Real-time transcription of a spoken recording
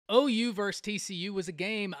OU versus TCU was a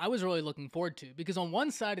game I was really looking forward to because on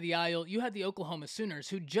one side of the aisle, you had the Oklahoma Sooners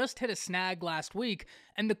who just hit a snag last week,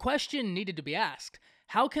 and the question needed to be asked,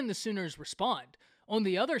 how can the Sooners respond? On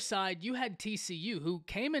the other side, you had TCU, who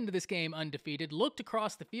came into this game undefeated, looked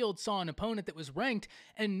across the field, saw an opponent that was ranked,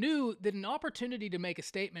 and knew that an opportunity to make a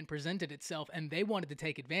statement presented itself, and they wanted to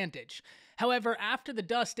take advantage. However, after the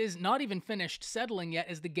dust is not even finished settling yet,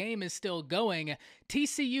 as the game is still going,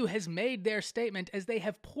 TCU has made their statement as they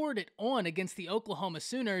have poured it on against the Oklahoma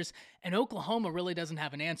Sooners, and Oklahoma really doesn't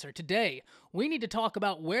have an answer. Today, we need to talk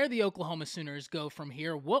about where the Oklahoma Sooners go from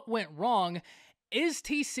here, what went wrong, is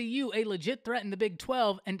TCU a legit threat in the Big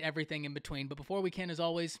 12, and everything in between. But before we can, as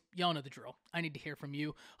always, y'all know the drill. I need to hear from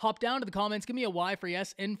you. Hop down to the comments, give me a Y for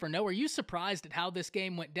yes, N for no. Are you surprised at how this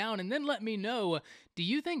game went down? And then let me know, do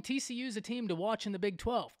you think TCU is a team to watch in the Big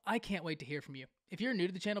 12? I can't wait to hear from you. If you're new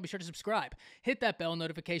to the channel, be sure to subscribe. Hit that bell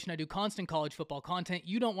notification. I do constant college football content.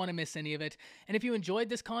 You don't want to miss any of it. And if you enjoyed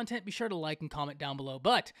this content, be sure to like and comment down below.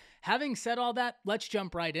 But having said all that, let's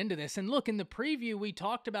jump right into this. And look, in the preview, we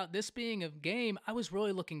talked about this being a game I was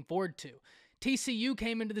really looking forward to. TCU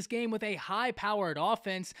came into this game with a high-powered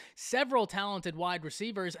offense, several talented wide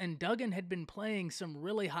receivers, and Duggan had been playing some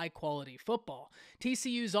really high-quality football.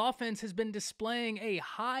 TCU's offense has been displaying a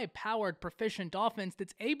high-powered, proficient offense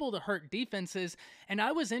that's able to hurt defenses, and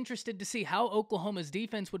I was interested to see how Oklahoma's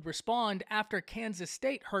defense would respond after Kansas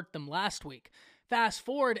State hurt them last week. Fast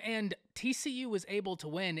forward, and TCU was able to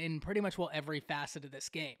win in pretty much every facet of this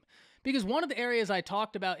game. Because one of the areas I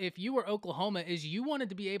talked about if you were Oklahoma is you wanted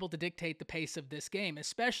to be able to dictate the pace of this game,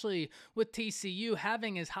 especially with TCU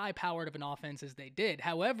having as high-powered of an offense as they did.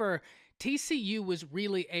 However, TCU was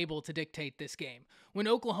really able to dictate this game. When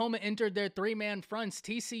Oklahoma entered their three-man fronts,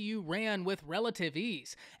 TCU ran with relative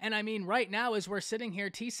ease. And I mean, right now as we're sitting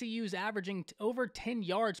here, TCU's averaging over 10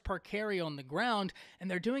 yards per carry on the ground,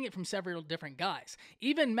 and they're doing it from several different guys.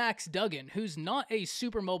 Even Max Duggan, who's not a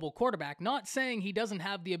super mobile quarterback, not saying he doesn't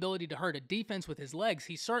have the ability to hurt a defense with his legs,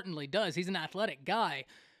 he certainly does. He's an athletic guy,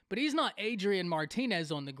 but he's not Adrian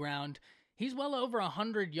Martinez on the ground. He's well over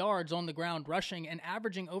 100 yards on the ground rushing and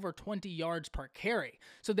averaging over 20 yards per carry.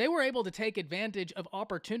 So they were able to take advantage of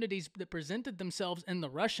opportunities that presented themselves in the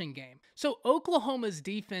rushing game. So Oklahoma's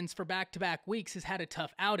defense for back-to-back weeks has had a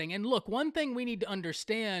tough outing. And look, one thing we need to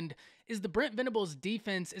understand is the Brent Venables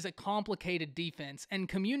defense is a complicated defense, and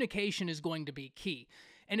communication is going to be key.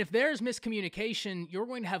 And if there's miscommunication, you're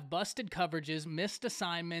going to have busted coverages, missed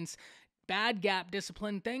assignments, bad gap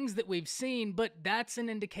discipline, things that we've seen, but that's an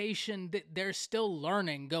indication that there's still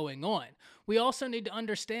learning going on. We also need to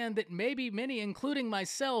understand that maybe many, including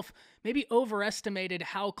myself, maybe overestimated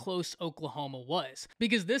how close Oklahoma was.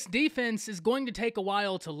 Because this defense is going to take a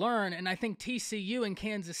while to learn, and I think TCU and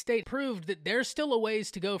Kansas State proved that there's still a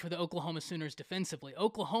ways to go for the Oklahoma Sooners defensively.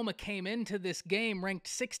 Oklahoma came into this game ranked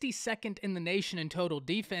 62nd in the nation in total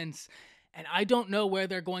defense, and I don't know where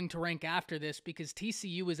they're going to rank after this because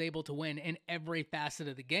TCU was able to win in every facet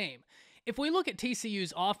of the game. If we look at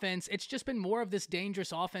TCU's offense, it's just been more of this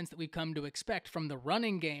dangerous offense that we've come to expect from the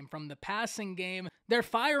running game, from the passing game. They're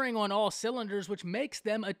firing on all cylinders, which makes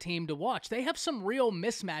them a team to watch. They have some real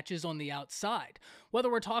mismatches on the outside. Whether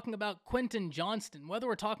we're talking about Quentin Johnston, whether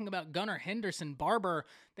we're talking about Gunnar Henderson, Barber,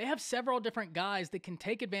 they have several different guys that can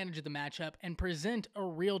take advantage of the matchup and present a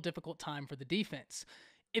real difficult time for the defense.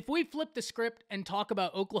 If we flip the script and talk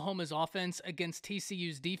about Oklahoma's offense against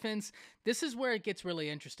TCU's defense, this is where it gets really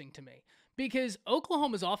interesting to me. Because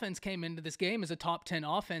Oklahoma's offense came into this game as a top 10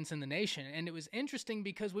 offense in the nation, and it was interesting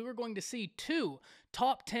because we were going to see two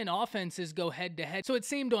top 10 offenses go head-to-head. So it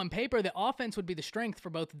seemed on paper that offense would be the strength for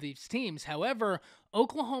both of these teams. However,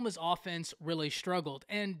 Oklahoma's offense really struggled,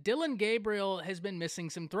 and Dillon Gabriel has been missing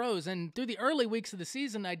some throws. And through the early weeks of the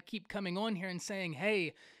season, I'd keep coming on here and saying,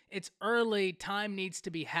 hey, it's early, time needs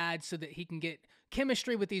to be had so that he can get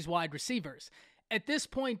chemistry with these wide receivers. At this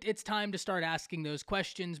point, it's time to start asking those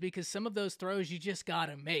questions because some of those throws you just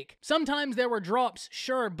gotta make. Sometimes there were drops,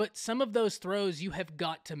 sure, but some of those throws you have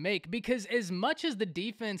got to make because as much as the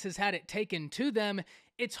defense has had it taken to them,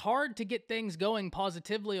 it's hard to get things going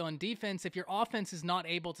positively on defense if your offense is not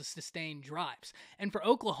able to sustain drives. And for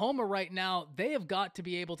Oklahoma right now, they have got to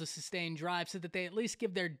be able to sustain drives so that they at least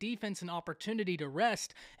give their defense an opportunity to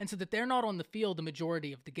rest and so that they're not on the field the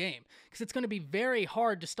majority of the game. Because it's going to be very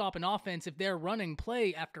hard to stop an offense if they're running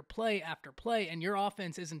play after play after play and your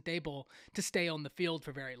offense isn't able to stay on the field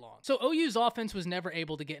for very long. So OU's offense was never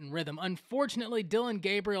able to get in rhythm. Unfortunately, Dillon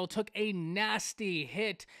Gabriel took a nasty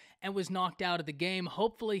hit and was knocked out of the game.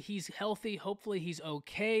 Hopefully he's healthy. Hopefully he's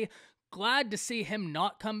okay. glad to see him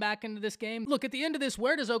not come back into this game. Look, at the end of this,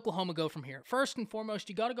 where does Oklahoma go from here? First and foremost,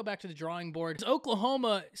 you got to go back to the drawing board.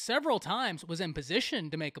 Oklahoma several times was in position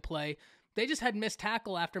to make a play. They just had missed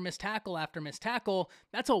tackle after missed tackle after missed tackle.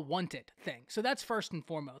 That's a wanted thing. So that's first and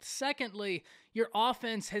foremost. Secondly, your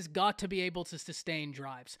offense has got to be able to sustain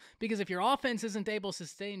drives. Because if your offense isn't able to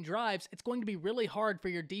sustain drives, it's going to be really hard for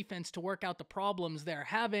your defense to work out the problems they're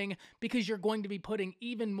having because you're going to be putting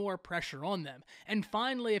even more pressure on them. And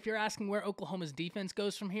finally, if you're asking where Oklahoma's defense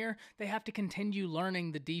goes from here, they have to continue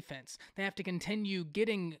learning the defense. They have to continue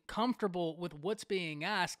getting comfortable with what's being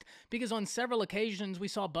asked because on several occasions we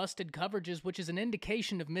saw busted coverages, which is an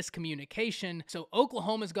indication of miscommunication. So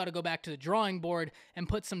Oklahoma's got to go back to the drawing board and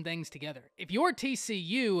put some things together. If you're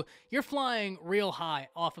TCU, you're flying real high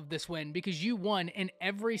off of this win because you won in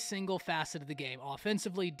every single facet of the game,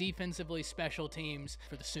 offensively, defensively, special teams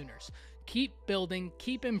for the Sooners. Keep building,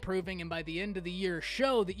 keep improving, and by the end of the year,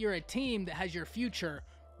 show that you're a team that has your future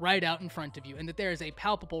right out in front of you and that there is a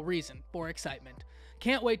palpable reason for excitement.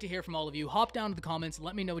 Can't wait to hear from all of you. Hop down to the comments and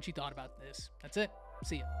let me know what you thought about this. That's it.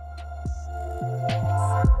 See ya.